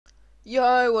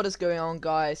Yo, what is going on,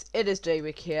 guys? It is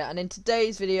Jaywick here, and in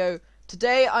today's video,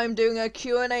 I'm doing a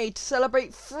Q&A to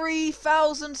celebrate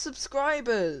 3,000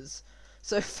 subscribers.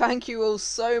 So thank you all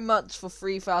so much for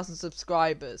 3,000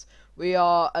 subscribers. We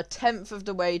are a 10th of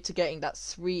the way to getting that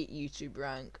sweet YouTube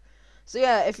rank. So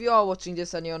yeah, if you are watching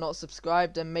this and you're not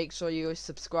subscribed, then make sure you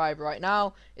subscribe right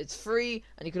now. It's free,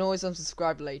 and you can always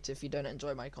unsubscribe later if you don't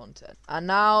enjoy my content. And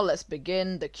now, let's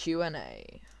begin the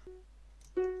Q&A.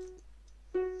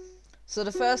 So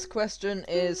the first question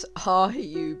is, are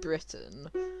you Britain?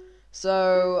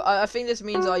 So I think this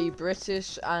means, are you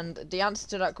British? And the answer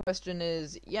to that question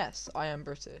is yes, I am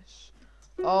British.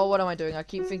 Oh, what am I doing? I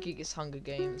keep thinking it's Hunger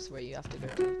Games where you have to go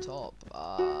to the top.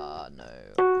 No.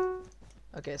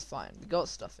 Okay, it's fine. We got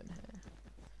stuff in here.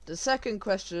 The second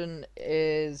question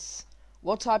is,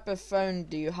 what type of phone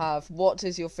do you have? What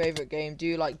is your favorite game? Do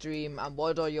you like Dream? And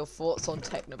what are your thoughts on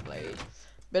Technoblade?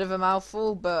 Bit of a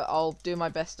mouthful, but I'll do my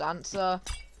best to answer.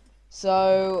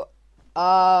 So,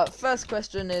 first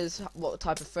question is, what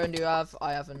type of phone do you have?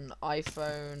 I have an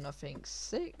iPhone, I think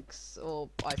 6 or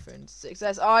iPhone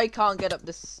 6s. I can't get up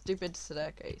this stupid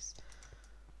staircase.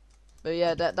 But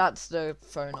yeah, that's the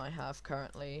phone I have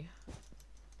currently.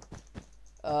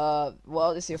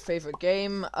 What is your favorite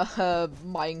game?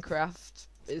 Minecraft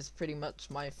is pretty much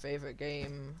my favorite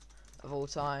game of all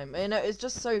time. You know, it's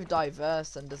just so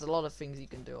diverse and there's a lot of things you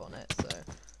can do on it, so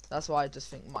that's why I just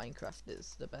think Minecraft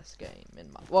is the best game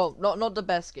in my, well, not the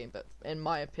best game, but in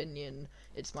my opinion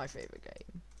it's my favorite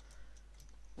game.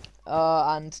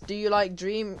 And do you like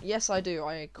Dream? Yes, I do.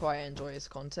 I quite enjoy his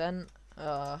content.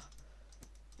 Yeah,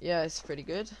 it's pretty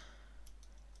good.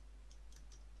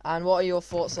 And what are your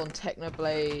thoughts on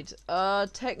Technoblade?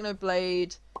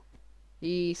 Technoblade,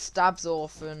 he stabs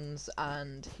orphans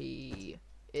and he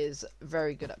is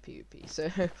very good at PvP, so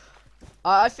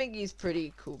I think he's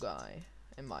pretty cool guy,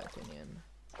 in my opinion.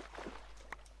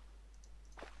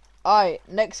 Alright,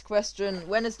 next question.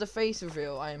 When is the face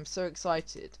reveal? I am so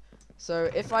excited. So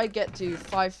if I get to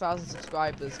 5,000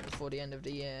 subscribers before the end of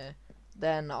the year,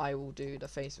 then I will do the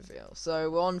face reveal. So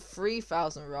we're on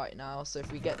 3,000 right now, so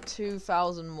if we get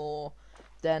 2,000 more,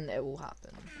 then it will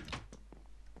happen.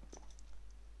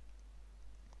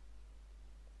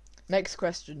 Next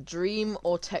question, Dream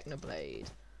or Technoblade?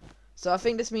 So I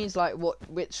think this means like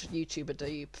which YouTuber do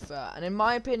you prefer? And in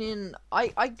my opinion, I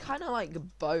kind of like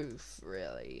both,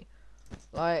 really.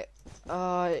 Like,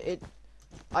 I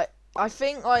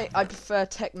think like I prefer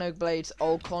Technoblade's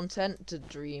old content to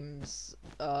Dream's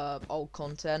old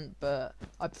content, but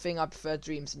I think I prefer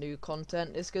Dream's new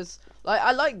content. It's because like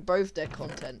I like both their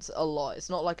contents a lot. It's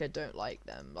not like I don't like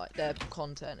them. Like, their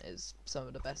content is some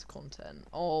of the best content.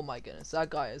 Oh my goodness,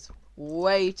 that guy has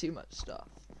way too much stuff.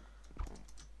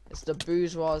 It's the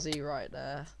bourgeoisie right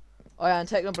there. Oh yeah, and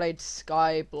Technoblade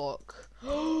Skyblock.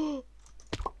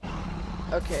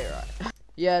 Okay, right.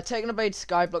 Yeah, Technoblade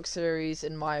Skyblock series,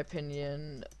 in my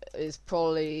opinion, is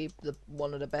probably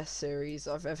one of the best series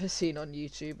I've ever seen on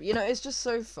YouTube. You know, it's just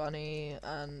so funny,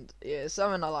 and yeah, it's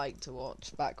something I like to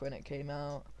watch back when it came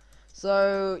out.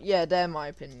 So, yeah, they're my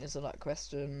opinions on that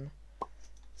question.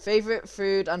 Favorite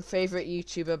food and favorite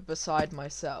YouTuber beside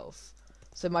myself.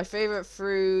 So my favorite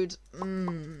food,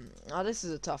 this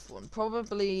is a tough one.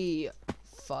 Probably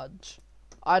fudge.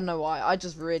 I don't know why, I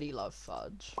just really love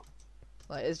fudge.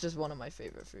 Like, it's just one of my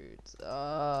favorite foods.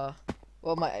 Well,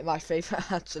 my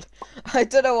favorite, actually. I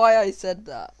don't know why I said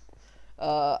that.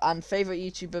 And favorite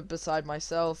YouTuber beside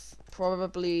myself,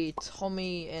 probably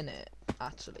Tommy In It,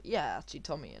 actually. Yeah, actually,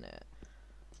 Tommy In It.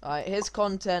 His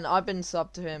content, I've been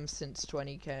subbed to him since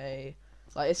 20k.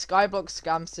 Like, his Skyblock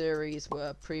scam series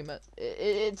were pretty much,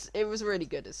 it was really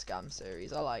good, his scam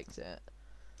series. I liked it.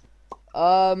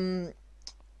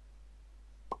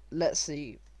 Let's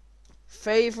see.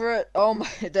 Favorite, oh my,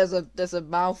 there's a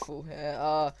mouthful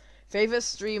here. Favorite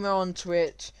streamer on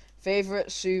Twitch, favorite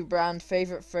shoe brand,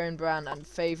 favorite phone brand, and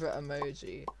favorite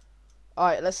emoji.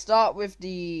 Alright, let's start with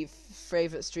the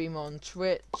favorite streamer on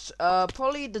Twitch.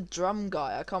 Probably the drum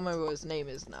guy. I can't remember what his name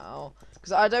is now,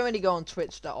 because I don't really go on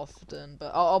Twitch that often,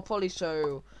 but I'll probably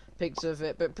show pictures of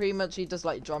it. But pretty much he does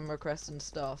like drum requests and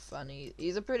stuff, and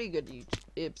he's a pretty good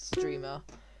YouTube streamer.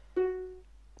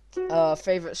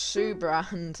 Favorite shoe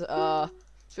brand, to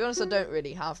be honest, I don't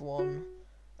really have one.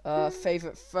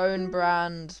 Favorite phone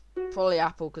brand, probably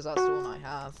Apple, because that's the one I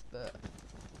have, but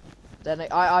then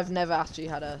I've never actually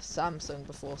had a Samsung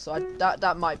before, so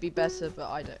that might be better, but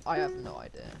I have no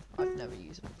idea. I've never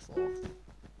used it before.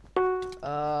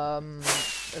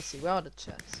 Let's see, where are the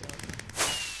chests?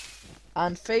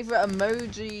 And favorite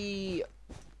emoji,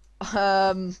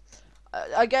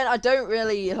 again, I don't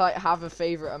really like have a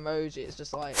favorite emoji. It's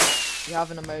just like you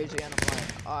have an emoji and I'm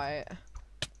like,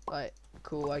 Like,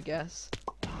 cool, I guess.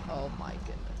 Oh my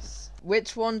goodness.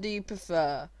 Which one do you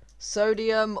prefer?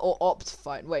 Sodium or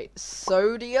Optifine? Wait,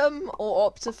 sodium or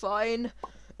Optifine?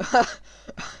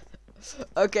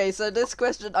 Okay, so this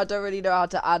question I don't really know how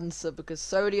to answer because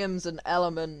sodium's an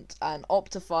element and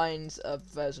Optifine's a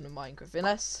version of Minecraft.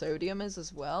 Unless sodium is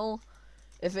as well.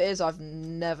 If it is, I've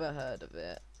never heard of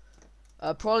it.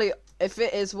 Probably, if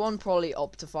it is one, probably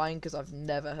Optifine because I've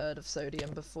never heard of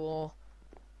sodium before.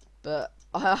 But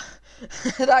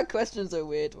that question's a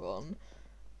weird one.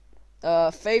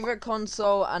 Favorite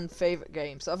console and favorite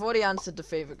game. So I've already answered the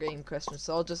favorite game question,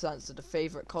 so I'll just answer the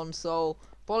favorite console.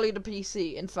 Probably the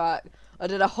PC. In fact, I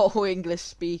did a whole English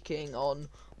speaking on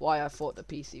why I thought the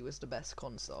PC was the best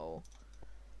console.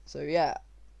 So yeah.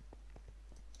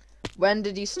 When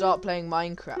did you start playing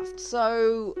Minecraft?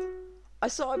 So I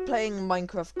started playing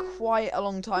Minecraft quite a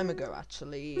long time ago,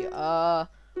 actually. I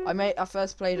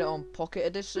first played it on Pocket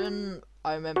Edition.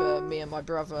 I remember me and my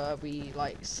brother, we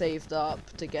like saved up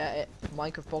to get it,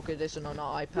 Minecraft Pocket Edition on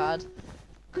our iPad.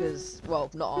 Cause,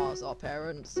 well, not ours, our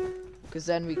parents. Cause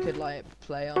then we could like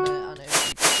play on it and it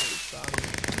would be really fun.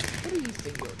 What do you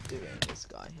think you're doing, this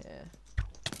guy here?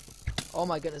 Oh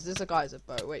my goodness, this guy's a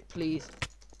boat. Wait, please.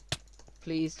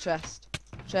 Please, chest.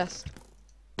 Chest.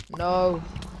 No.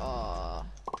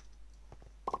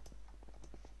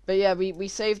 But yeah, we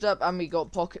saved up and we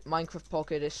got Minecraft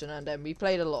Pocket Edition and then we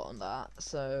played a lot on that.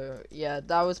 So yeah,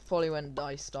 that was probably when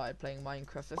I started playing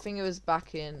Minecraft. I think it was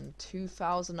back in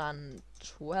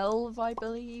 2012, I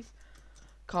believe.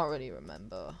 Can't really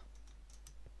remember.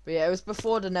 But yeah, it was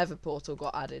before the Nether portal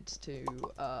got added to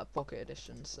Pocket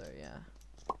Edition, so yeah.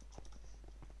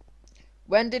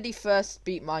 When did he first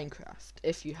beat Minecraft,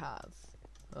 if you have?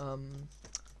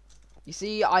 You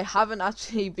see, I haven't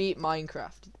actually beat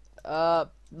Minecraft.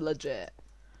 Legit.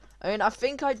 I mean, I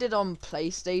think I did on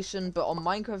PlayStation, but on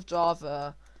Minecraft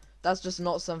Java, that's just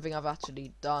not something I've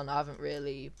actually done. I haven't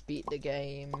really beat the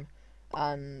game.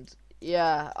 And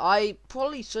yeah, I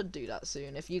probably should do that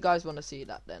soon. If you guys want to see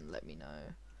that, then let me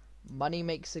know. Money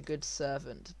makes a good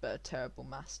servant, but a terrible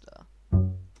master.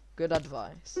 Good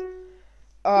advice.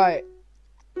 Alright.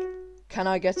 Can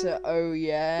I get a oh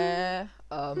yeah?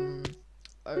 Oh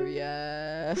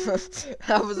yeah.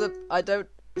 That was a I don't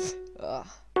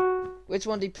Which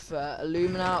one do you prefer,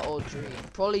 Illumina or Dream?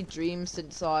 Probably Dream,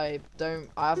 since I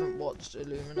haven't watched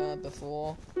Illumina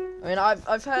before. I mean,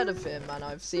 I've heard of him and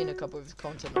I've seen a couple of his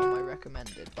content on my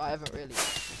recommended, but I haven't really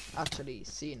actually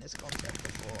seen his content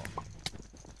before.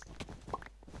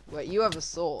 Wait, you have a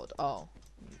sword? Oh,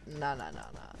 nah.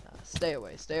 Stay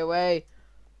away, stay away.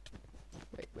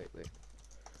 Wait.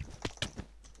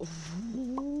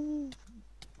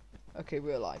 Okay,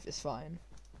 we're alive. It's fine.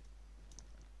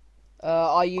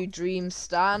 Are you Dream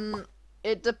Stan?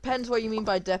 It depends what you mean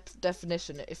by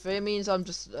definition. If it means I'm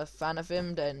just a fan of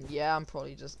him, then yeah,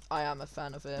 I am a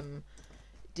fan of him.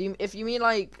 If you mean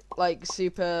like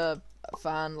super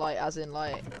fan, like as in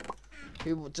like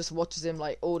who just watches him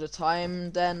like all the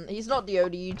time, then he's not the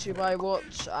only YouTuber I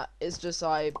watch. It's just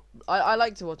I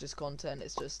like to watch his content.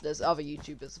 It's just there's other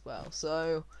YouTubers as well.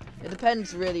 So it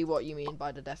depends really what you mean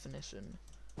by the definition.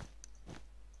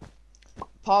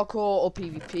 Parkour or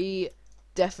PvP?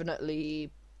 Definitely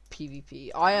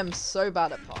PvP. I am so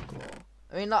bad at parkour.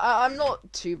 I mean, I'm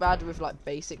not too bad with like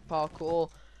basic parkour,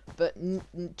 but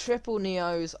triple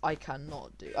neos I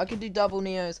cannot do. I can do double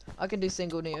neos, I can do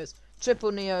single neos,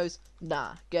 triple neos,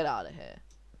 nah, get out of here.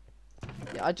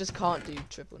 Yeah, I just can't do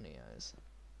triple neos.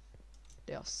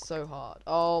 They are so hard.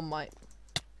 Oh my,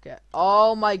 okay.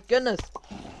 Oh my goodness.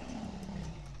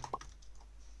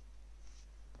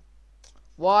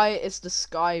 Why is the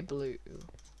sky blue?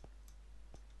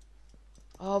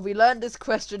 Oh, we learned this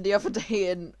question the other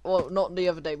day well, not the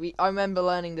other day. I remember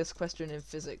learning this question in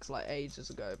physics like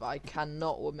ages ago, but I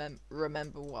cannot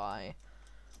remember why.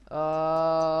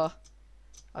 I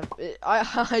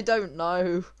don't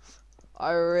know.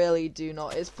 I really do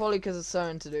not. It's probably because it's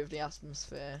something to do with the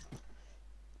atmosphere.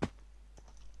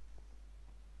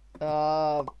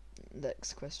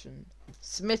 Next question.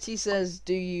 Smitty says,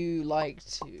 do you like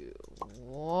to...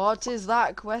 What is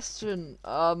that question?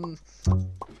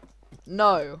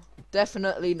 No.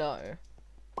 Definitely no.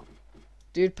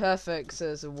 Dude Perfect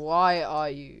says, why are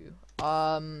you?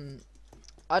 I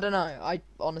don't know. I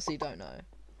honestly don't know.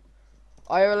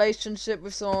 Are you in a relationship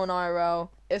with someone IRL?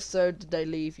 If so, did they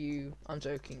leave you? I'm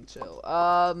joking, chill.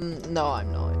 No,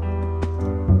 I'm not.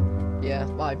 Yeah,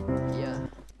 yeah.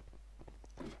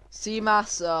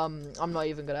 CMAS, I'm not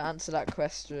even gonna answer that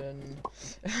question.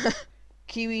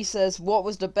 Kiwi says, what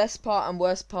was the best part and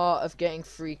worst part of getting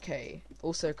 3K?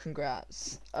 Also,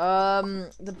 congrats.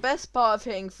 The best part of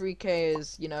hitting 3K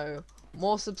is, you know,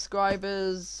 more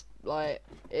subscribers. Like,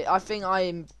 I think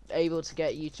I'm able to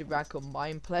get YouTube rank on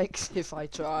Mineplex if I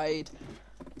tried.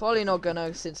 Probably not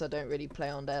gonna, since I don't really play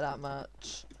on there that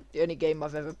much. The only game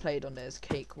I've ever played on there is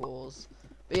Cake Wars.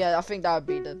 But yeah, I think that would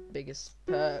be the biggest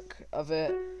perk of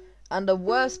it. And the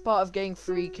worst part of getting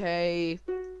 3K,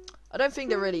 I don't think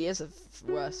there really is a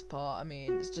worst part. I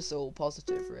mean, it's just all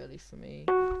positive, really, for me.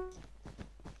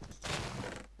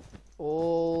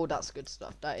 Oh, that's good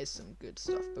stuff. That is some good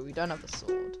stuff. But we don't have a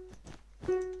sword.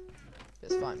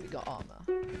 It's fine, we got armor.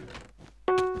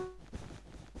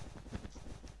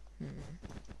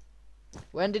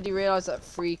 When did you realise that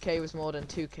 3K was more than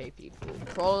 2K people?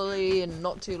 Probably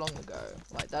not too long ago.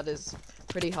 Like, that is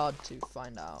pretty hard to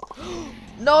find out.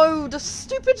 No, the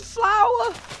stupid flower!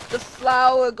 The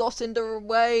flower got in the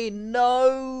way.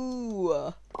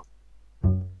 No!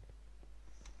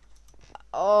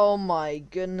 Oh my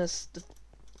goodness.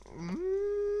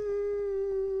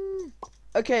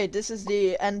 Okay, this is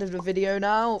the end of the video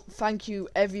now. Thank you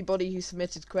everybody who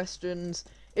submitted questions.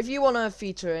 If you want to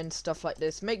feature in stuff like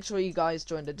this, make sure you guys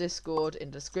join the Discord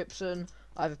in description.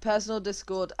 I have a personal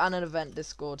Discord and an event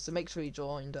Discord, so make sure you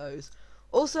join those.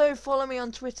 Also, follow me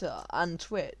on Twitter and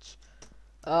Twitch.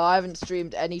 I haven't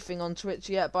streamed anything on Twitch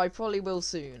yet, but I probably will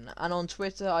soon. And on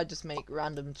Twitter, I just make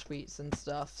random tweets and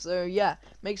stuff. So yeah,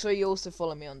 make sure you also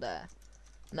follow me on there.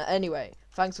 Now, anyway,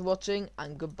 thanks for watching,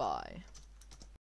 and goodbye.